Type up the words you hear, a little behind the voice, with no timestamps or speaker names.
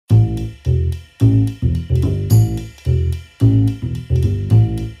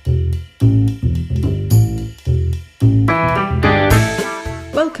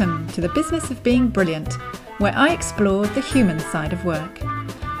Brilliant, where I explore the human side of work.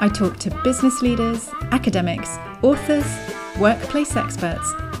 I talk to business leaders, academics, authors, workplace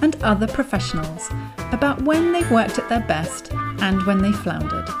experts, and other professionals about when they've worked at their best and when they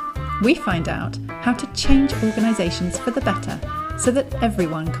floundered. We find out how to change organisations for the better so that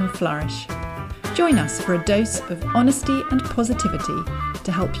everyone can flourish. Join us for a dose of honesty and positivity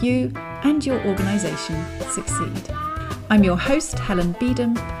to help you and your organisation succeed. I'm your host, Helen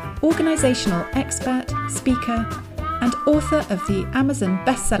Beedham, organisational expert, speaker, and author of the Amazon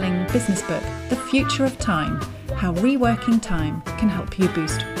best-selling business book, The Future of Time: How Reworking Time Can Help You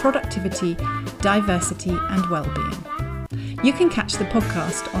Boost Productivity, Diversity, and Wellbeing. You can catch the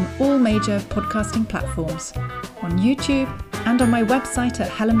podcast on all major podcasting platforms, on YouTube, and on my website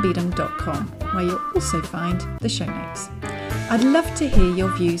at helenbeedham.com, where you'll also find the show notes. I'd love to hear your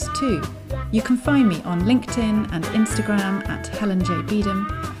views too. You can find me on LinkedIn and Instagram at Helen J. Beedham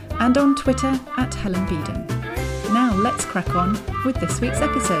and on Twitter at Helen Beedham. Now let's crack on with this week's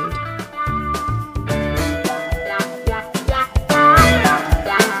episode.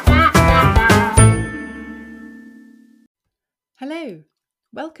 Hello,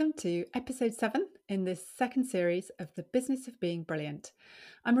 welcome to episode 7 in this second series of The Business of Being Brilliant.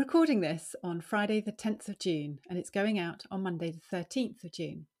 I'm recording this on Friday the 10th of June and it's going out on Monday the 13th of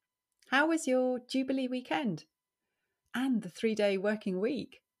June. How was your Jubilee weekend? And the 3-day working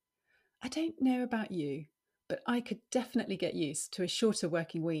week? I don't know about you, but I could definitely get used to a shorter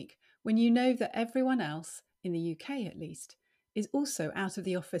working week when you know that everyone else, in the UK at least, is also out of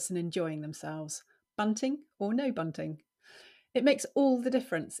the office and enjoying themselves, bunting or no bunting. It makes all the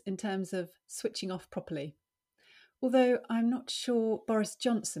difference in terms of switching off properly. Although I'm not sure Boris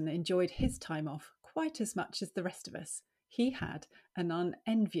Johnson enjoyed his time off quite as much as the rest of us. He had an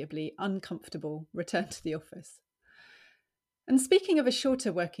unenviably uncomfortable return to the office. And speaking of a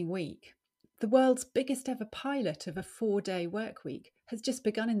shorter working week, the world's biggest ever pilot of a 4-day work week has just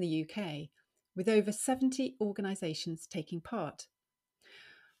begun in the UK, with over 70 organisations taking part.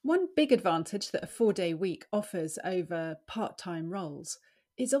 One big advantage that a 4-day week offers over part-time roles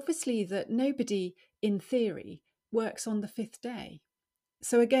is obviously that nobody, in theory, works on the 5th day.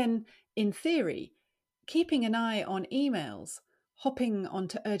 So again, in theory, keeping an eye on emails, hopping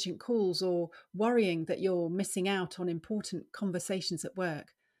onto urgent calls, or worrying that you're missing out on important conversations at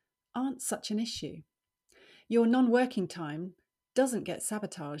work aren't such an issue. Your non-working time doesn't get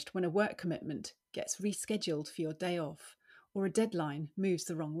sabotaged when a work commitment gets rescheduled for your day off or a deadline moves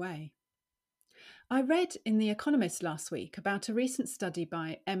the wrong way. I read in The Economist last week about a recent study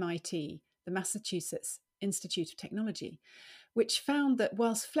by MIT, the Massachusetts Institute of Technology, which found that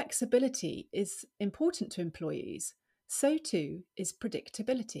whilst flexibility is important to employees, so too is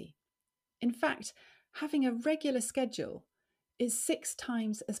predictability. In fact, having a regular schedule is 6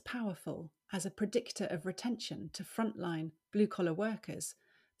 times as powerful as a predictor of retention to frontline blue-collar workers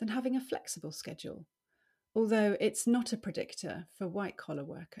than having a flexible schedule, although it's not a predictor for white-collar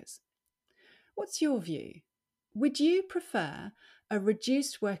workers. What's your view? Would you prefer a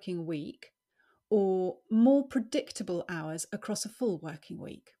reduced working week or more predictable hours across a full working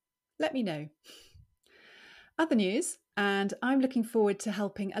week? Let me know. Other news, and I'm looking forward to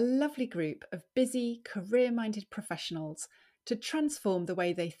helping a lovely group of busy, career-minded professionals to transform the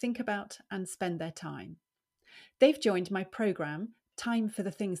way they think about and spend their time. They've joined my programme, Time for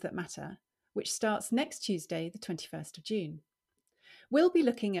the Things That Matter, which starts next Tuesday, the 21st of June. We'll be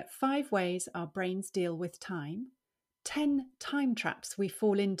looking at 5 ways our brains deal with time, 10 time traps we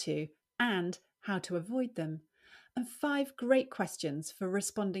fall into and how to avoid them, and 5 great questions for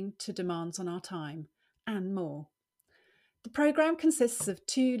responding to demands on our time, and more. The programme consists of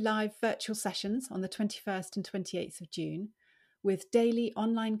 2 live virtual sessions on the 21st and 28th of June, with daily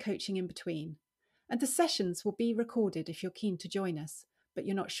online coaching in between. And the sessions will be recorded if you're keen to join us, but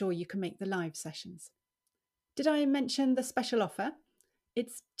you're not sure you can make the live sessions. Did I mention the special offer?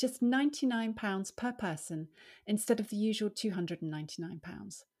 It's just £99 per person instead of the usual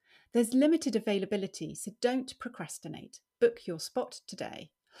 £299. There's limited availability, so don't procrastinate. Book your spot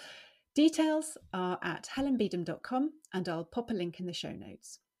today. Details are at helenbeedham.com and I'll pop a link in the show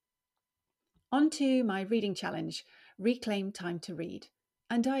notes. On to my reading challenge, Reclaim Time to Read.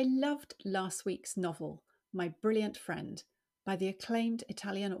 And I loved last week's novel, My Brilliant Friend, by the acclaimed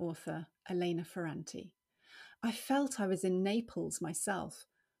Italian author Elena Ferranti. I felt I was in Naples myself,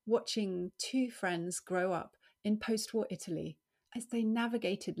 watching 2 friends grow up in post-war Italy as they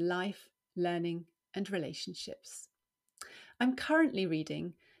navigated life, learning, and relationships. I'm currently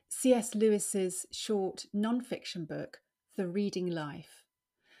reading C.S. Lewis's short non-fiction book, The Reading Life.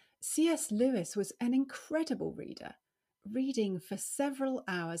 C.S. Lewis was an incredible reader, reading for several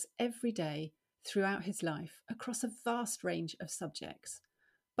hours every day throughout his life across a vast range of subjects.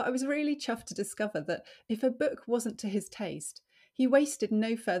 But I was really chuffed to discover that if a book wasn't to his taste, he wasted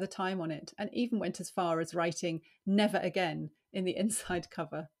no further time on it and even went as far as writing "never again" in the inside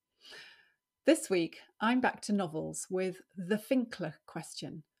cover. This week, I'm back to novels with The Finkler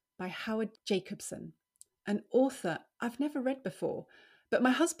Question by Howard Jacobson, an author I've never read before, but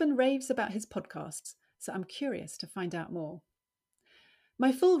my husband raves about his podcasts, so I'm curious to find out more.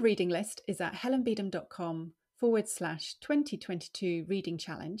 My full reading list is at helenbeedham.com/2022 reading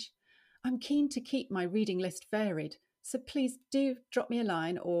challenge. I'm keen to keep my reading list varied, so please do drop me a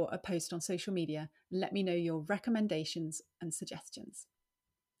line or a post on social media and let me know your recommendations and suggestions.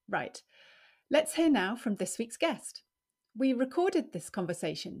 Right, let's hear now from this week's guest. We recorded this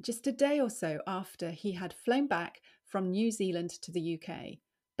conversation just a day or so after he had flown back from New Zealand to the UK,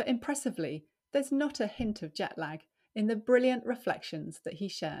 but impressively, there's not a hint of jet lag in the brilliant reflections that he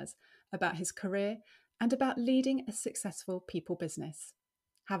shares about his career and about leading a successful people business.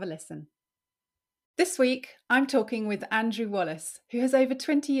 Have a listen. This week, I'm talking with Andrew Wallace, who has over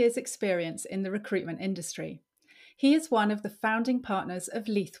 20 years' experience in the recruitment industry. He is one of the founding partners of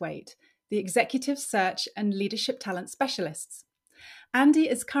Leathwaite, the executive search and leadership talent specialists. Andy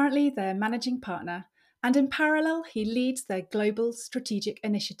is currently their managing partner, and in parallel, he leads their global strategic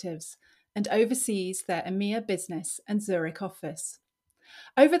initiatives and oversees their EMEA business and Zurich office.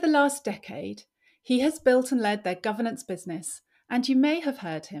 Over the last decade, he has built and led their governance business, and you may have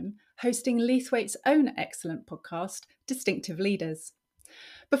heard him hosting Leathwaite's own excellent podcast, Distinctive Leaders.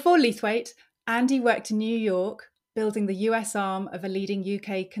 Before Leathwaite, Andy worked in New York, building the US arm of a leading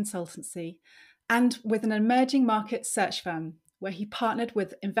UK consultancy, and with an emerging market search firm, where he partnered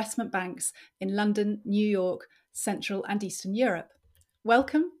with investment banks in London, New York, Central and Eastern Europe.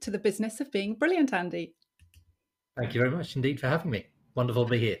 Welcome to the business of being brilliant, Andy. Thank you very much indeed for having me. Wonderful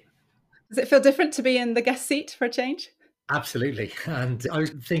to be here. Does it feel different to be in the guest seat for a change? Absolutely. And I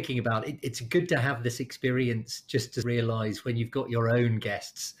was thinking about it. It's good to have this experience just to realize when you've got your own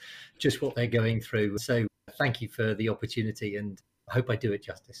guests, just what they're going through. So thank you for the opportunity, and I hope I do it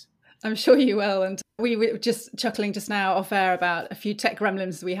justice. I'm sure you will. And we were just chuckling just now off air about a few tech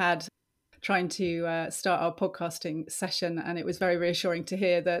gremlins we had trying to start our podcasting session. And it was very reassuring to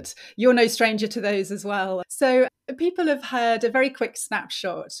hear that you're no stranger to those as well. So people have heard a very quick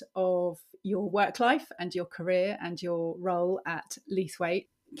snapshot of your work life and your career and your role at Leathwaite.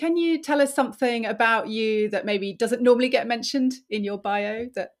 Can you tell us something about you that maybe doesn't normally get mentioned in your bio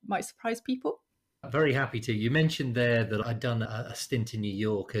that might surprise people? I'm very happy to. You mentioned there that I'd done a stint in New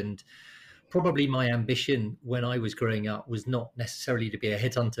York, and probably my ambition when I was growing up was not necessarily to be a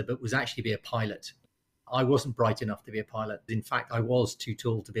headhunter, but was actually to be a pilot. I wasn't bright enough to be a pilot. In fact, I was too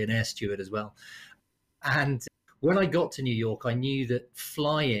tall to be an air steward as well. And when I got to New York, I knew that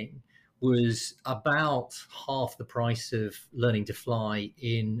flying was about half the price of learning to fly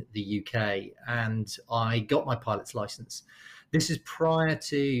in the UK. And I got my pilot's license. This is prior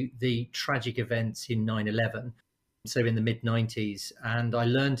to the tragic events in 9/11. So in the mid 90s, and I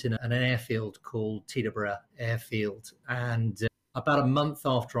learned in an airfield called Teterboro Airfield. And about a month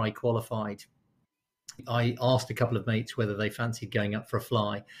after I qualified, I asked a couple of mates whether they fancied going up for a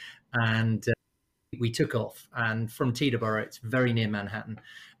fly, and we took off. And from Teterboro, it's very near Manhattan,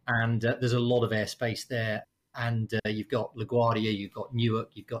 and there's a lot of airspace there. And you've got LaGuardia, you've got Newark,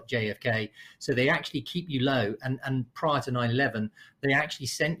 you've got JFK. So they actually keep you low. And prior to 9/11, they actually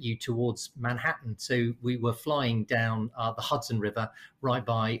sent you towards Manhattan. So we were flying down the Hudson River, right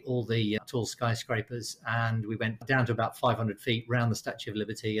by all the tall skyscrapers. And we went down to about 500 feet around the Statue of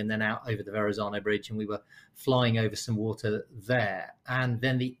Liberty and then out over the Verrazano Bridge. And we were flying over some water there. And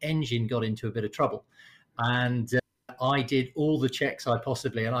then the engine got into a bit of trouble. And I did all the checks I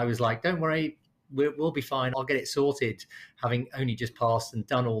possibly, and I was like, don't worry, we'll be fine. I'll get it sorted, having only just passed and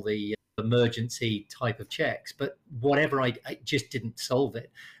done all the emergency type of checks. But whatever, I just didn't solve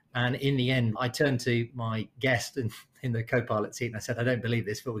it. And in the end, I turned to my guest in the co-pilot seat and I said, I don't believe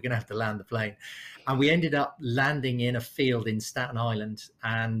this, but we're going to have to land the plane. And we ended up landing in a field in Staten Island.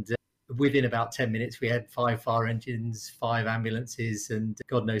 And within about 10 minutes, we had 5 fire engines, 5 ambulances, and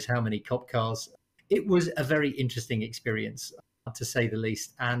God knows how many cop cars. It was a very interesting experience, to say the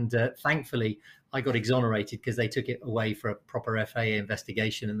least. And thankfully, I got exonerated because they took it away for a proper FAA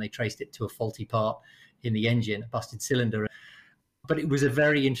investigation and they traced it to a faulty part in the engine, a busted cylinder. But it was a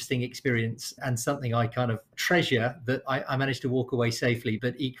very interesting experience and something I kind of treasure, that I managed to walk away safely.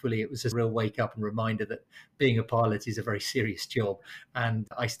 But equally, it was a real wake up and reminder that being a pilot is a very serious job. And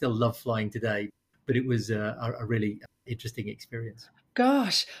I still love flying today, but it was a really interesting experience.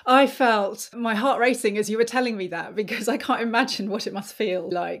 Gosh, I felt my heart racing as you were telling me that, because I can't imagine what it must feel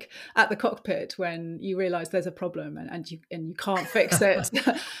like at the cockpit when you realise there's a problem and you can't fix it.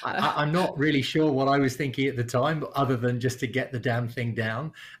 I'm not really sure what I was thinking at the time, other than just to get the damn thing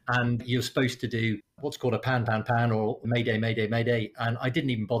down. And you're supposed to do what's called a pan, pan, pan, or mayday, mayday, mayday. And I didn't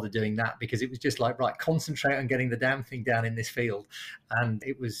even bother doing that, because it was just like, right, concentrate on getting the damn thing down in this field. And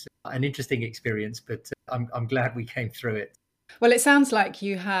it was an interesting experience, but I'm glad we came through it. Well, it sounds like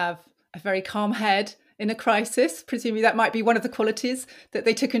you have a very calm head in a crisis. Presumably, that might be one of the qualities that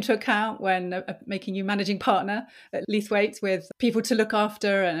they took into account when making you managing partner at Leathwaite, with people to look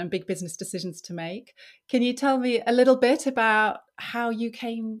after and big business decisions to make. Can you tell me a little bit about how you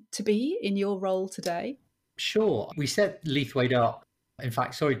came to be in your role today? Sure. We set Leathwaite up. In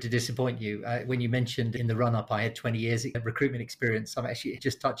fact, sorry to disappoint you. When you mentioned in the run up, I had 20 years of recruitment experience. I'm actually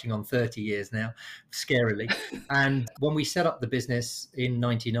just touching on 30 years now, scarily. And when we set up the business in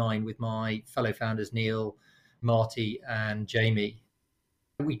 99 with my fellow founders, Neil, Marty, and Jamie,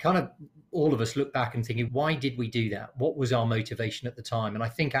 we kind of, all of us look back and thinking, why did we do that? What was our motivation at the time? And I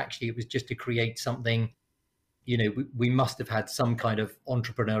think actually it was just to create something. We must have had some kind of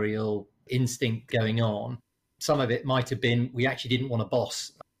entrepreneurial instinct going on. Some of it might have been we actually didn't want a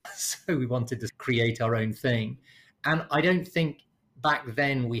boss, so we wanted to create our own thing. And I don't think back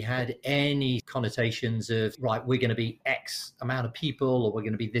then we had any connotations of, right, we're going to be X amount of people or we're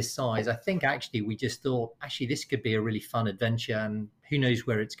going to be this size. I think actually we just thought, actually, this could be a really fun adventure and who knows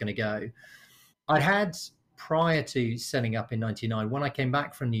where it's going to go. I'd had, prior to setting up in 99, when I came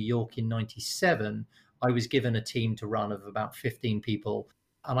back from New York in 97, I was given a team to run of about 15 people.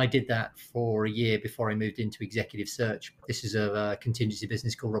 And I did that for a year before I moved into executive search. This is a contingency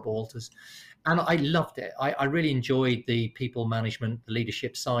business called Robert Walters. And I loved it. I really enjoyed the people management, the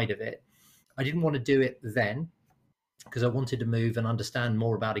leadership side of it. I didn't want to do it then because I wanted to move and understand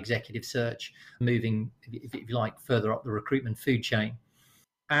more about executive search, moving, if you like, further up the recruitment food chain.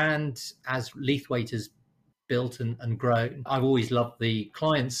 And as Leathwaite has built and grown, I've always loved the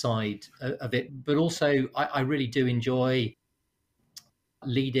client side of it, but also I really do enjoy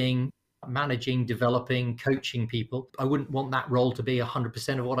leading, managing, developing, coaching people. I wouldn't want that role to be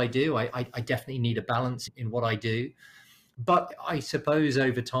 100% of what I do. I definitely need a balance in what I do. But I suppose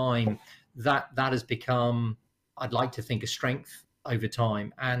over time that has become, I'd like to think, a strength over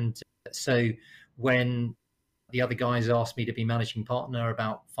time. And so when the other guys asked me to be managing partner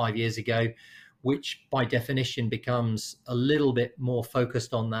about 5 years ago, which by definition becomes a little bit more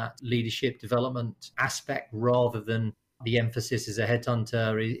focused on that leadership development aspect rather than the emphasis as a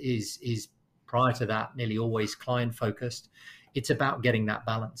headhunter is prior to that nearly always client focused. It's about getting that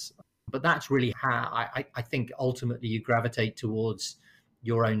balance. But that's really how I think ultimately you gravitate towards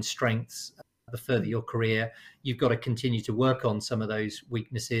your own strengths. The further your career, you've got to continue to work on some of those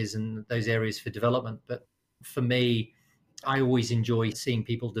weaknesses and those areas for development. But for me, I always enjoy seeing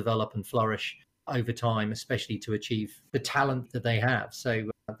people develop and flourish over time, especially to achieve the talent that they have. So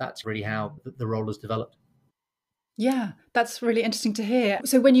that's really how the role has developed. Yeah, that's really interesting to hear.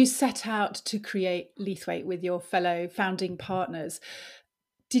 So when you set out to create Leathwaite with your fellow founding partners,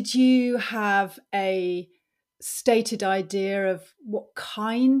 did you have a stated idea of what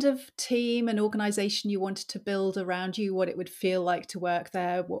kind of team and organization you wanted to build around you, what it would feel like to work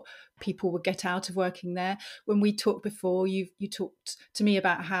there, what people would get out of working there? When we talked before, you talked to me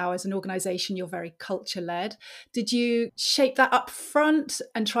about how as an organization you're very culture led. Did you shape that up front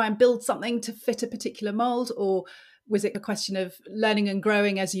and try and build something to fit a particular mold, or was it a question of learning and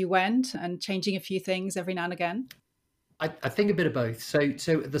growing as you went and changing a few things every now and again? I think a bit of both. So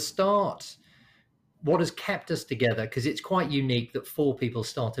at the start, what has kept us together, because it's quite unique that 4 people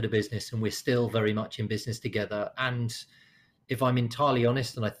started a business and we're still very much in business together. And if I'm entirely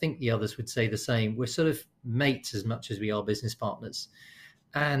honest, and I think the others would say the same, we're sort of mates as much as we are business partners.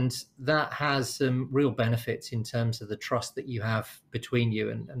 And that has some real benefits in terms of the trust that you have between you.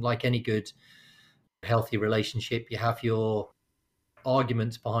 And like any good, healthy relationship, you have your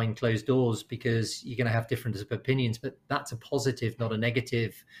arguments behind closed doors because you're going to have different opinions, but that's a positive, not a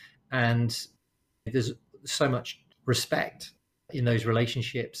negative. And there's so much respect in those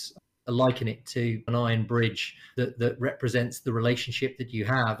relationships. I liken it to an iron bridge that represents the relationship that you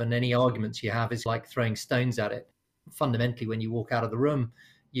have, and any arguments you have is like throwing stones at it. Fundamentally, when you walk out of the room,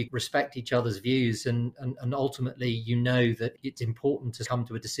 you respect each other's views, and ultimately you know that it's important to come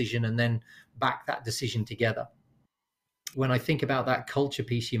to a decision and then back that decision together. When I think about that culture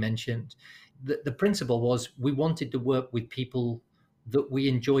piece you mentioned, the principle was we wanted to work with people that we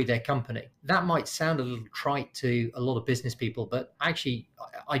enjoy their company. That might sound a little trite to a lot of business people, but actually,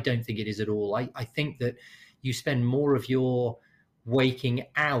 I don't think it is at all. I think that you spend more of your waking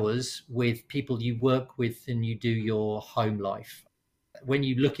hours with people you work with and you do your home life. When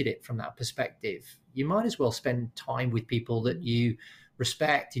you look at it from that perspective, you might as well spend time with people that you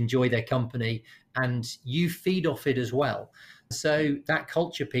respect, enjoy their company, and you feed off it as well. So that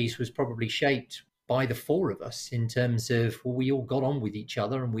culture piece was probably shaped by the four of us in terms of, well, we all got on with each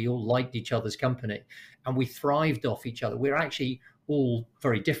other and we all liked each other's company and we thrived off each other. We're actually all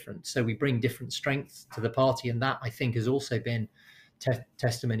very different, so we bring different strengths to the party, and that I think has also been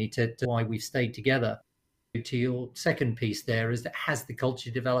testimony to why we've stayed together. To your second piece there, is that has the culture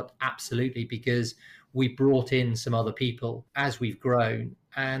developed? Absolutely, because we brought in some other people as we've grown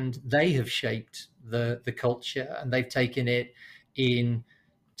and they have shaped the culture, and they've taken it in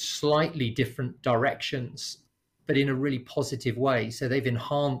slightly different directions but in a really positive way. So they've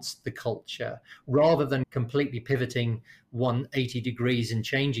enhanced the culture rather than completely pivoting 180 degrees and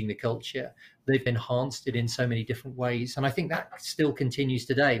changing the culture. They've enhanced it in so many different ways, and I think that still continues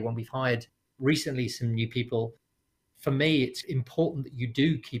today. When we've hired recently some new people, for me, it's important that you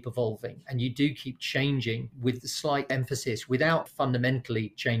do keep evolving and you do keep changing with the slight emphasis without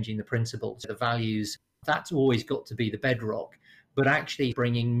fundamentally changing the principles, the values. That's always got to be the bedrock, but actually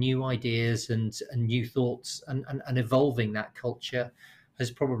bringing new ideas and new thoughts and evolving that culture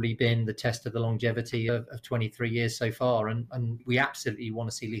has probably been the test of the longevity of 23 years so far. And we absolutely want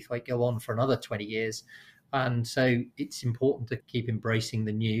to see Leathwaite go on for another 20 years. And so it's important to keep embracing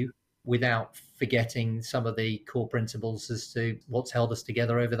the new without forgetting some of the core principles as to what's held us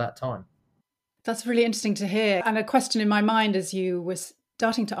together over that time. That's really interesting to hear. And a question in my mind as you were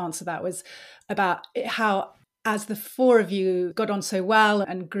starting to answer that was about how, as the four of you got on so well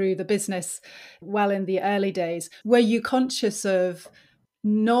and grew the business well in the early days, were you conscious of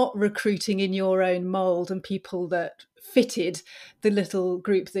not recruiting in your own mold and people that fitted the little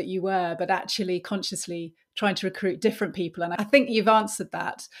group that you were, but actually consciously trying to recruit different people? And I think you've answered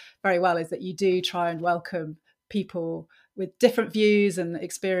that very well, is that you do try and welcome people with different views and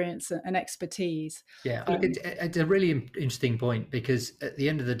experience and expertise. Yeah, it's a really interesting point, because at the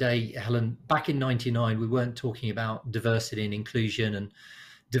end of the day, Helen, back in 99, we weren't talking about diversity and inclusion, and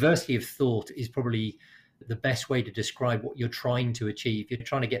diversity of thought is probably the best way to describe what you're trying to achieve. You're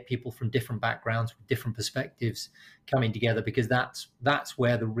trying to get people from different backgrounds with different perspectives coming together, because that's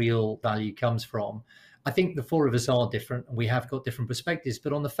where the real value comes from. I think the four of us are different and we have got different perspectives,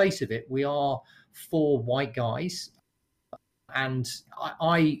 but on the face of it, we are four white guys. And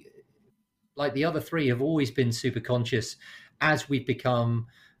I like the other three, have always been super conscious as we've become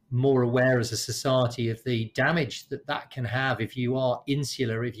more aware as a society of the damage that that can have if you are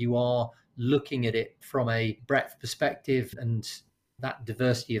insular, if you are looking at it from a breadth perspective and that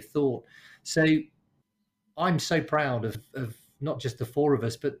diversity of thought. So I'm so proud of not just the four of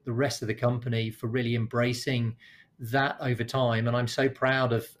us, but the rest of the company for really embracing that over time. And I'm so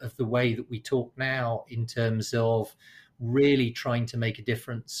proud of the way that we talk now in terms of really trying to make a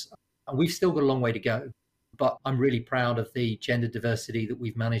difference. And we've still got a long way to go, but I'm really proud of the gender diversity that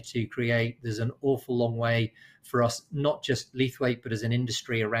we've managed to create. There's an awful long way for us, not just Leathwaite, but as an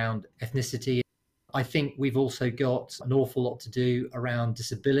industry around ethnicity. I think we've also got an awful lot to do around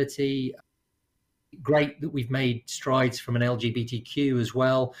disability. Great that we've made strides from an LGBTQ as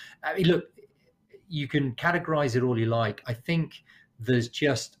well. I mean, look, you can categorize it all you like. I think there's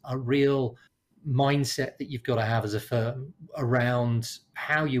just a real mindset that you've got to have as a firm around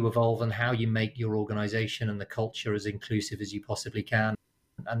how you evolve and how you make your organization and the culture as inclusive as you possibly can.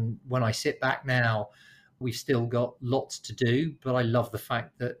 And when I sit back now, we've still got lots to do, but I love the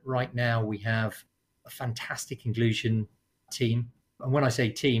fact that right now we have a fantastic inclusion team. And when I say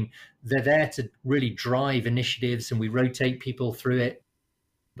team, they're there to really drive initiatives and we rotate people through it.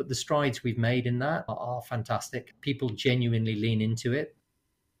 But the strides we've made in that are fantastic. People genuinely lean into it,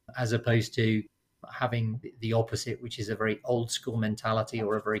 as opposed to having the opposite, which is a very old school mentality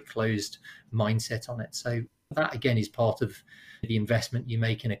or a very closed mindset on it. So that, again, is part of the investment you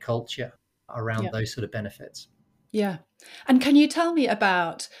make in a culture around those sort of benefits. Yeah. And can you tell me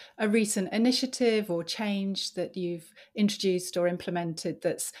about a recent initiative or change that you've introduced or implemented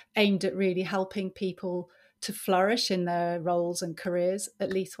that's aimed at really helping people to flourish in their roles and careers at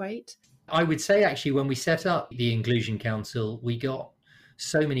Leathwaite? I would say, actually, when we set up the Inclusion Council, we got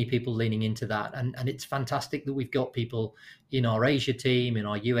so many people leaning into that. And it's fantastic that we've got people in our Asia team, in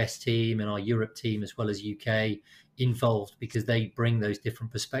our US team, in our Europe team, as well as UK involved, because they bring those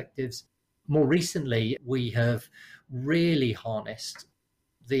different perspectives. More recently, we have really harnessed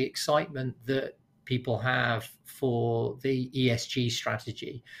the excitement that people have for the ESG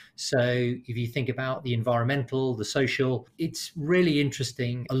strategy. So if you think about the environmental, the social, it's really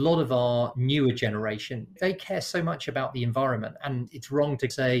interesting. A lot of our newer generation, they care so much about the environment, and it's wrong to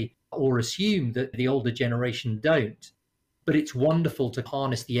say or assume that the older generation don't. But it's wonderful to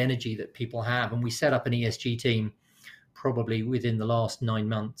harness the energy that people have. And we set up an ESG team probably within the last 9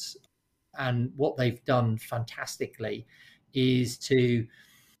 months. And what they've done fantastically is to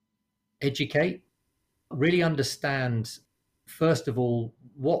educate, really understand, first of all,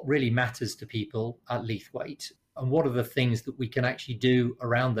 what really matters to people at Leathwaite and what are the things that we can actually do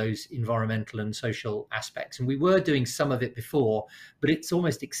around those environmental and social aspects. And we were doing some of it before, but it's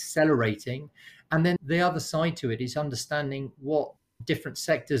almost accelerating. And then the other side to it is understanding what different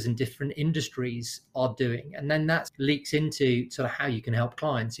sectors and different industries are doing. And then that leaks into sort of how you can help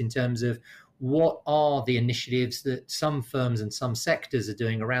clients in terms of what are the initiatives that some firms and some sectors are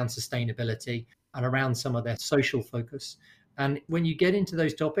doing around sustainability and around some of their social focus. And when you get into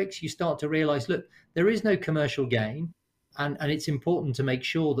those topics, you start to realize, look, there is no commercial gain. And it's important to make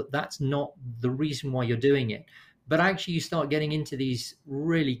sure that that's not the reason why you're doing it. But actually, you start getting into these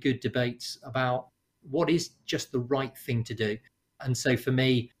really good debates about what is just the right thing to do. And so for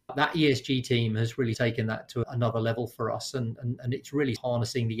me, that ESG team has really taken that to another level for us. And it's really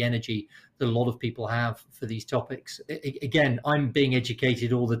harnessing the energy that a lot of people have for these topics. Again, I'm being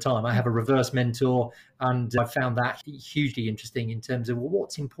educated all the time. I have a reverse mentor, and I found that hugely interesting in terms of, well,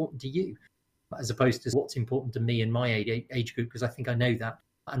 what's important to you, as opposed to what's important to me and my age group, because I think I know that,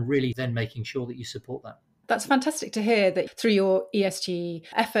 and really then making sure that you support that. That's fantastic to hear that through your ESG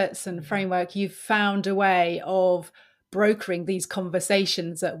efforts and framework, you've found a way of brokering these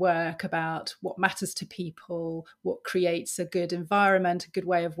conversations at work about what matters to people, what creates a good environment, a good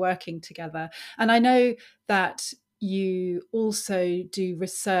way of working together. And I know that you also do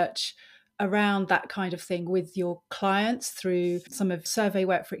research around that kind of thing with your clients through some of survey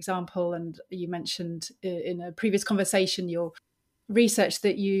work, for example. And you mentioned in a previous conversation your research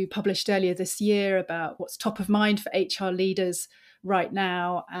that you published earlier this year about what's top of mind for HR leaders right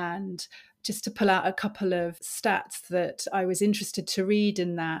now. And just to pull out a couple of stats that I was interested to read,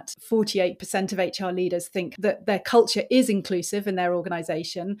 in that 48% of HR leaders think that their culture is inclusive in their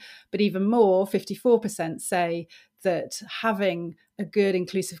organisation, but even more, 54% say that having a good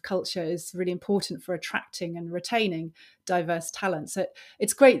inclusive culture is really important for attracting and retaining diverse talent. So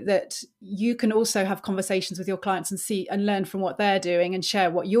it's great that you can also have conversations with your clients and see and learn from what they're doing and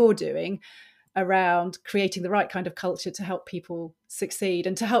share what you're doing around creating the right kind of culture to help people succeed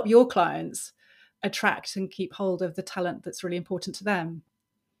and to help your clients attract and keep hold of the talent that's really important to them.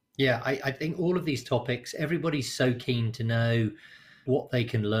 Yeah, I think all of these topics, everybody's so keen to know what they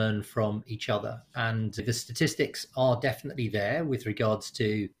can learn from each other. And the statistics are definitely there with regards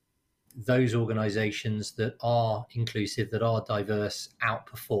to those organizations that are inclusive, that are diverse,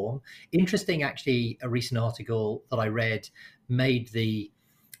 outperform. Interesting, actually, a recent article that I read made the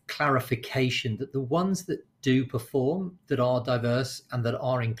clarification that the ones that do perform, that are diverse and that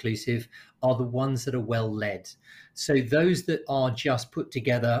are inclusive, are the ones that are well led. So those that are just put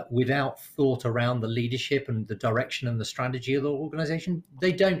together without thought around the leadership and the direction and the strategy of the organization,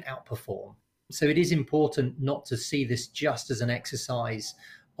 they don't outperform. So it is important not to see this just as an exercise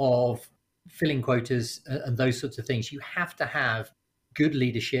of filling quotas and those sorts of things. You have to have good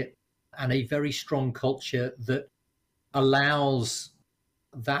leadership and a very strong culture that allows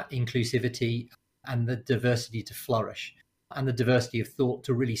that inclusivity and the diversity to flourish and the diversity of thought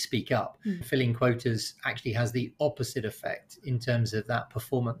to really speak up. Filling quotas actually has the opposite effect in terms of that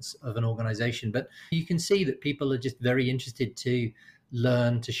performance of an organization. But you can see that people are just very interested to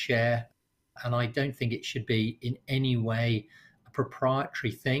learn, to share. And I don't think it should be in any way a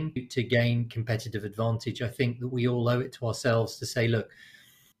proprietary thing to gain competitive advantage. I think that we all owe it to ourselves to say, look,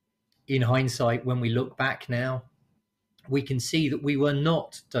 in hindsight, when we look back now, we can see that we were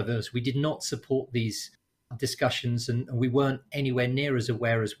not diverse. We did not support these discussions, and we weren't anywhere near as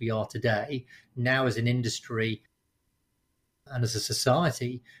aware as we are today. Now, as an industry and as a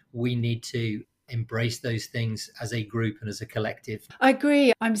society, we need to embrace those things as a group and as a collective. I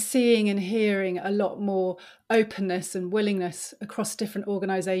agree. I'm seeing and hearing a lot more openness and willingness across different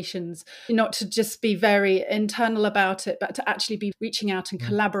organisations, not to just be very internal about it, but to actually be reaching out and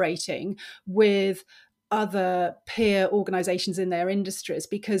collaborating with other peer organisations in their industries,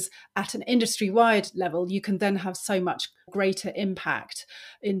 because at an industry-wide level, you can then have so much greater impact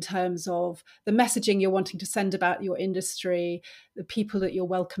in terms of the messaging you're wanting to send about your industry, the people that you're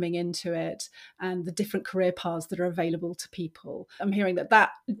welcoming into it, and the different career paths that are available to people. I'm hearing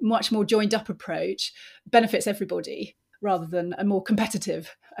that much more joined up approach benefits everybody rather than a more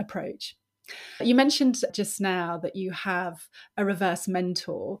competitive approach. You mentioned just now that you have a reverse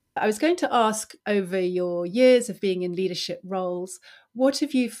mentor. I was going to ask, over your years of being in leadership roles, what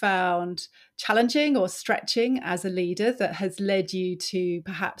have you found challenging or stretching as a leader that has led you to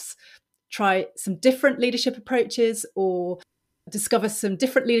perhaps try some different leadership approaches or discover some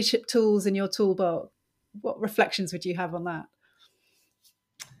different leadership tools in your toolbox? What reflections would you have on that?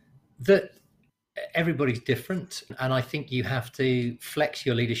 That everybody's different, and I think you have to flex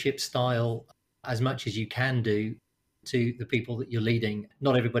your leadership style as much as you can do to the people that you're leading.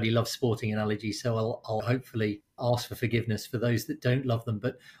 Not everybody loves sporting analogies, so I'll hopefully ask for forgiveness for those that don't love them.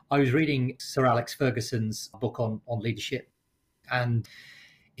 But I was reading Sir Alex Ferguson's book on leadership, and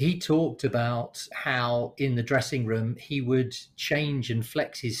he talked about how in the dressing room he would change and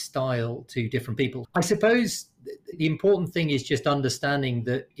flex his style to different people. I suppose the important thing is just understanding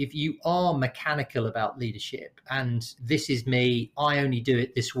that if you are mechanical about leadership and this is me, I only do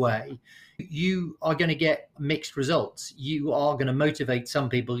it this way, you are going to get mixed results. You are going to motivate some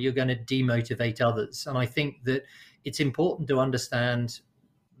people, you're going to demotivate others. And I think that it's important to understand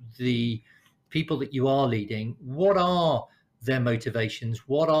the people that you are leading. What are their motivations?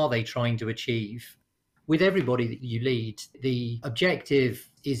 What are they trying to achieve? With everybody that you lead, the objective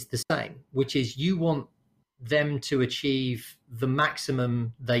is the same, which is you want them to achieve the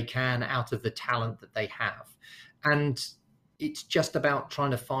maximum they can out of the talent that they have. And it's just about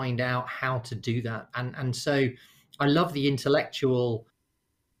trying to find out how to do that. And so I love the intellectual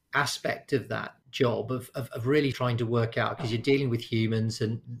aspect of that job of really trying to work out, because you're dealing with humans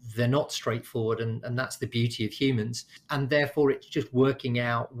and they're not straightforward, and that's the beauty of humans, and therefore it's just working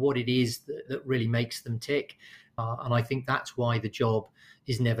out what it is that really makes them tick. And I think that's why the job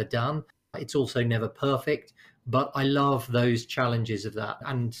is never done. It's also never perfect, but I love those challenges of that.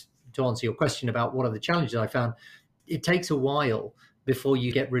 And to answer your question about what are the challenges I found, it takes a while before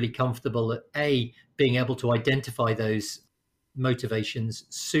you get really comfortable at being able to identify those motivations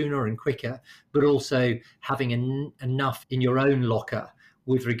sooner and quicker, but also having enough in your own locker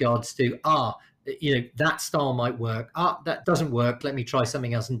with regards to that style might work, that doesn't work, let me try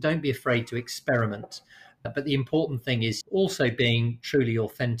something else. And don't be afraid to experiment. But the important thing is also being truly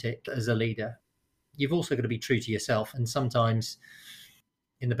authentic as a leader. You've also got to be true to yourself, and sometimes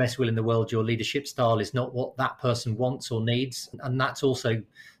in the best will in the world, your leadership style is not what that person wants or needs. And that's also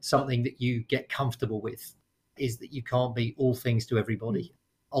something that you get comfortable with, is that you can't be all things to everybody.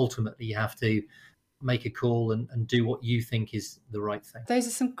 Ultimately, you have to make a call and do what you think is the right thing. Those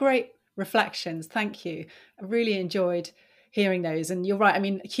are some great reflections. Thank you. I really enjoyed hearing those. And you're right. I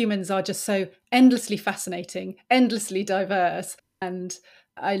mean, humans are just so endlessly fascinating, endlessly diverse. And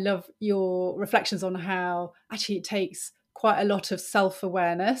I love your reflections on how actually it takes quite a lot of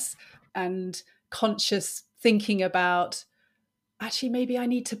self-awareness and conscious thinking about, actually, maybe I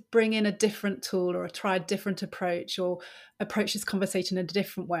need to bring in a different tool or try a different approach or approach this conversation in a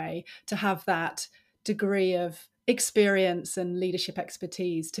different way to have that degree of experience and leadership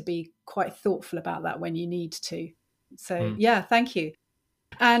expertise to be quite thoughtful about that when you need to. So, yeah, thank you.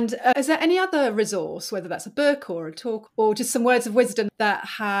 And is there any other resource, whether that's a book or a talk or just some words of wisdom, that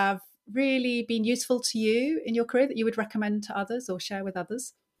have really been useful to you in your career that you would recommend to others or share with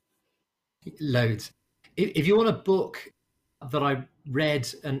others? Loads. If you want a book that I read,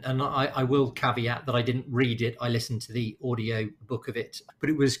 and I will caveat that I didn't read it, I listened to the audio book of it, but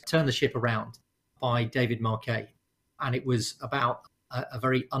it was Turn the Ship Around by David Marquet. And it was about a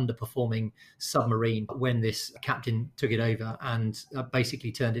very underperforming submarine when this captain took it over and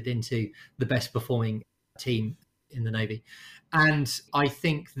basically turned it into the best performing team in the Navy. And I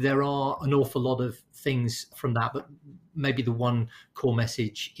think there are an awful lot of things from that, but maybe the one core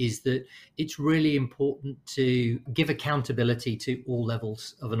message is that it's really important to give accountability to all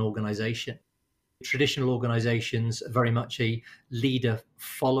levels of an organization. Traditional organizations are very much a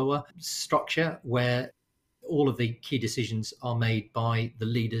leader-follower structure where all of the key decisions are made by the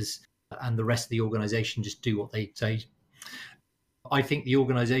leaders and the rest of the organization just do what they say. I think the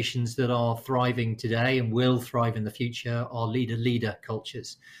organizations that are thriving today and will thrive in the future are leader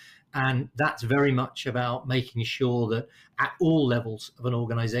cultures. And that's very much about making sure that at all levels of an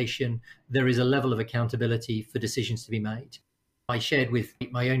organization, there is a level of accountability for decisions to be made. I shared with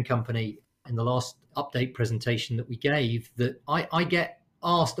my own company in the last update presentation that we gave that I get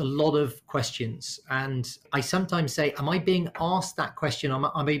asked a lot of questions, and I sometimes say, am I being asked that question? Am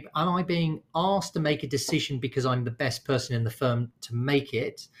I being asked to make a decision because I'm the best person in the firm to make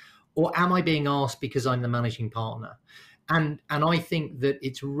it, or am I being asked because I'm the managing partner? And I think that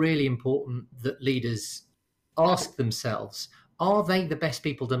it's really important that leaders ask themselves, are they the best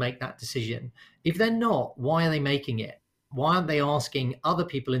people to make that decision? If they're not, why are they making it? Why aren't they asking other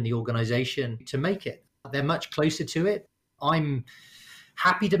people in the organization to make it? They're much closer to it. I'm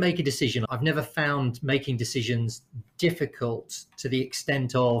happy to make a decision. I've never found making decisions difficult to the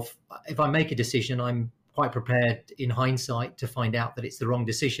extent of, if I make a decision, I'm quite prepared in hindsight to find out that it's the wrong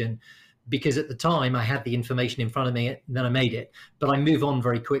decision, because at the time I had the information in front of me and then I made it. But I move on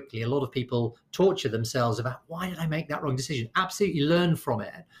very quickly. A lot of people torture themselves about, why did I make that wrong decision? Absolutely learn from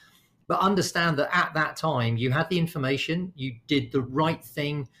it. But understand that at that time you had the information, you did the right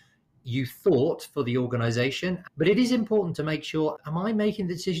thing, you thought, for the organization. But it is important to make sure, am I making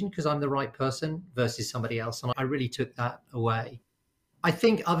the decision because I'm the right person versus somebody else? And I really took that away. I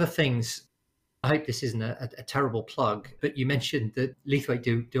think other things, I hope this isn't a terrible plug, but you mentioned that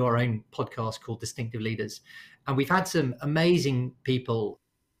Leathwaite do our own podcast called Distinctive Leaders. And we've had some amazing people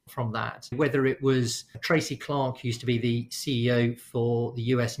from that, whether it was Tracy Clark, who used to be the CEO for the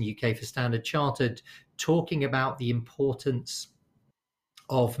US and UK for Standard Chartered, talking about the importance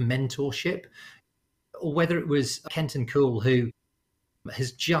of mentorship, or whether it was Kenton Cool, who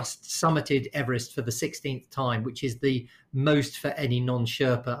has just summited Everest for the 16th time, which is the most for any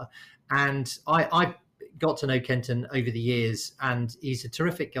non-Sherpa. And I got to know Kenton over the years, and he's a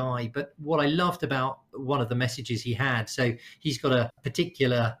terrific guy. But what I loved about one of the messages he had, so he's got a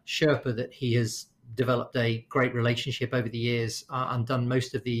particular Sherpa that he has developed a great relationship over the years and done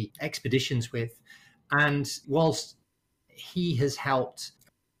most of the expeditions with. And whilst he has helped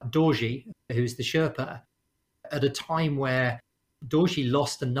Dorji, who's the Sherpa, at a time where Dorji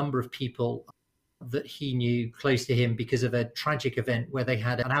lost a number of people that he knew close to him because of a tragic event where they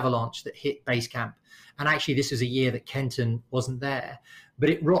had an avalanche that hit base camp. And actually, this was a year that Kenton wasn't there.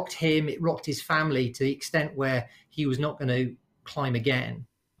 But it rocked him, it rocked his family to the extent where he was not going to climb again.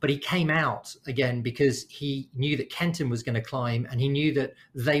 But he came out again because he knew that Kenton was going to climb, and he knew that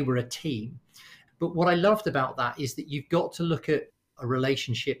they were a team. But what I loved about that is that you've got to look at a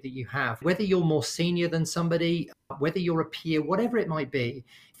relationship that you have, whether you're more senior than somebody, whether you're a peer, whatever it might be.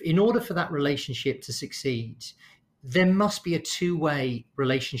 In order for that relationship to succeed, there must be a two-way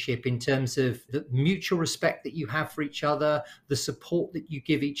relationship in terms of the mutual respect that you have for each other, the support that you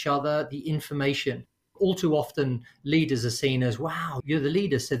give each other, the information. All too often, leaders are seen as, wow, you're the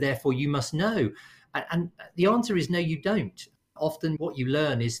leader, so therefore you must know. And the answer is no, you don't. Often what you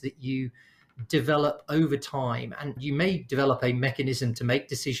learn is that you develop over time, and you may develop a mechanism to make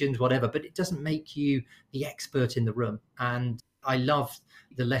decisions, whatever, but it doesn't make you the expert in the room. And I love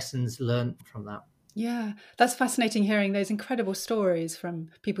the lessons learned from that. Yeah, that's fascinating hearing those incredible stories from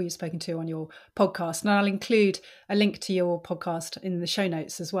people you've spoken to on your podcast. And I'll include a link to your podcast in the show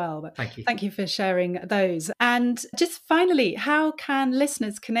notes as well. But Thank you for sharing those. And just finally, how can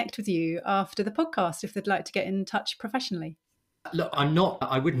listeners connect with you after the podcast if they'd like to get in touch professionally? Look,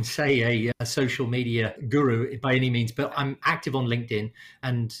 I wouldn't say a social media guru by any means, but I'm active on LinkedIn,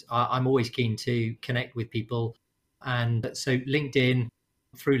 and I'm always keen to connect with people. And so LinkedIn,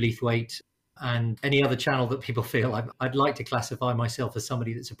 through Leathwaite, and any other channel that people feel I'd like to classify myself as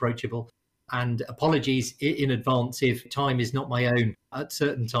somebody that's approachable. And apologies in advance if time is not my own at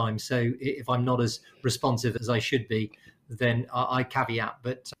certain times. So if I'm not as responsive as I should be, then I caveat,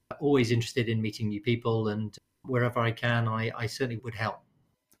 but always interested in meeting new people, and wherever I can, I certainly would help.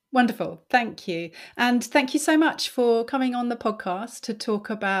 Wonderful. Thank you. And thank you so much for coming on the podcast to talk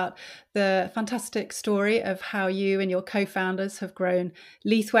about the fantastic story of how you and your co-founders have grown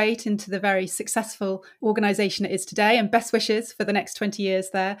Leathwaite into the very successful organisation it is today, and best wishes for the next 20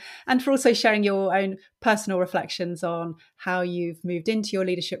 years there, and for also sharing your own personal reflections on how you've moved into your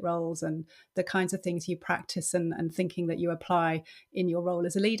leadership roles and the kinds of things you practice and thinking that you apply in your role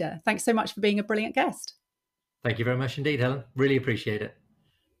as a leader. Thanks so much for being a brilliant guest. Thank you very much indeed, Helen. Really appreciate it.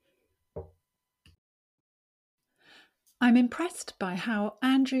 I'm impressed by how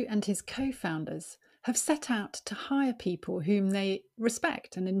Andrew and his co-founders have set out to hire people whom they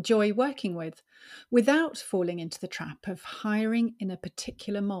respect and enjoy working with, without falling into the trap of hiring in a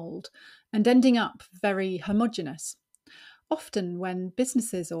particular mould and ending up very homogenous. Often when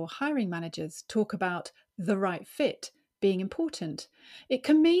businesses or hiring managers talk about the right fit being important, it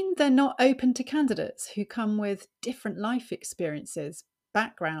can mean they're not open to candidates who come with different life experiences,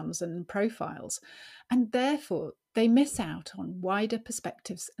 backgrounds and profiles, and therefore they miss out on wider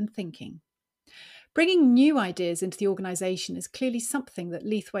perspectives and thinking. Bringing new ideas into the organisation is clearly something that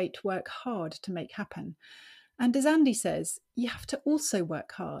Leathwaite work hard to make happen. And as Andy says, you have to also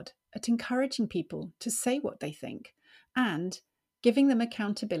work hard at encouraging people to say what they think and giving them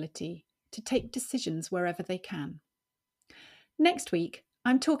accountability to take decisions wherever they can. Next week,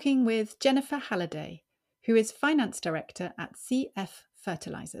 I'm talking with Jennifer Halliday, who is Finance Director at CF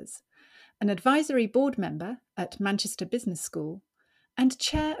Fertilisers. an advisory board member at Manchester Business School, and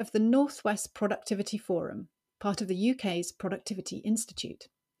chair of the Northwest Productivity Forum, part of the UK's Productivity Institute.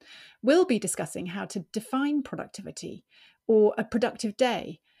 We'll be discussing how to define productivity or a productive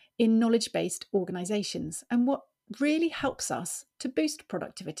day in knowledge-based organisations and what really helps us to boost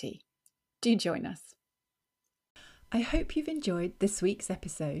productivity. Do join us. I hope you've enjoyed this week's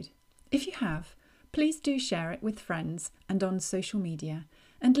episode. If you have, please do share it with friends and on social media,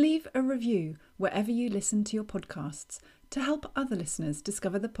 and leave a review wherever you listen to your podcasts to help other listeners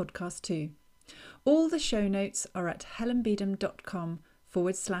discover the podcast too. All the show notes are at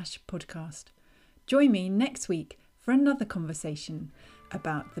helenbeedham.com/podcast. Join me next week for another conversation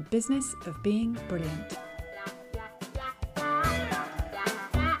about the business of being brilliant.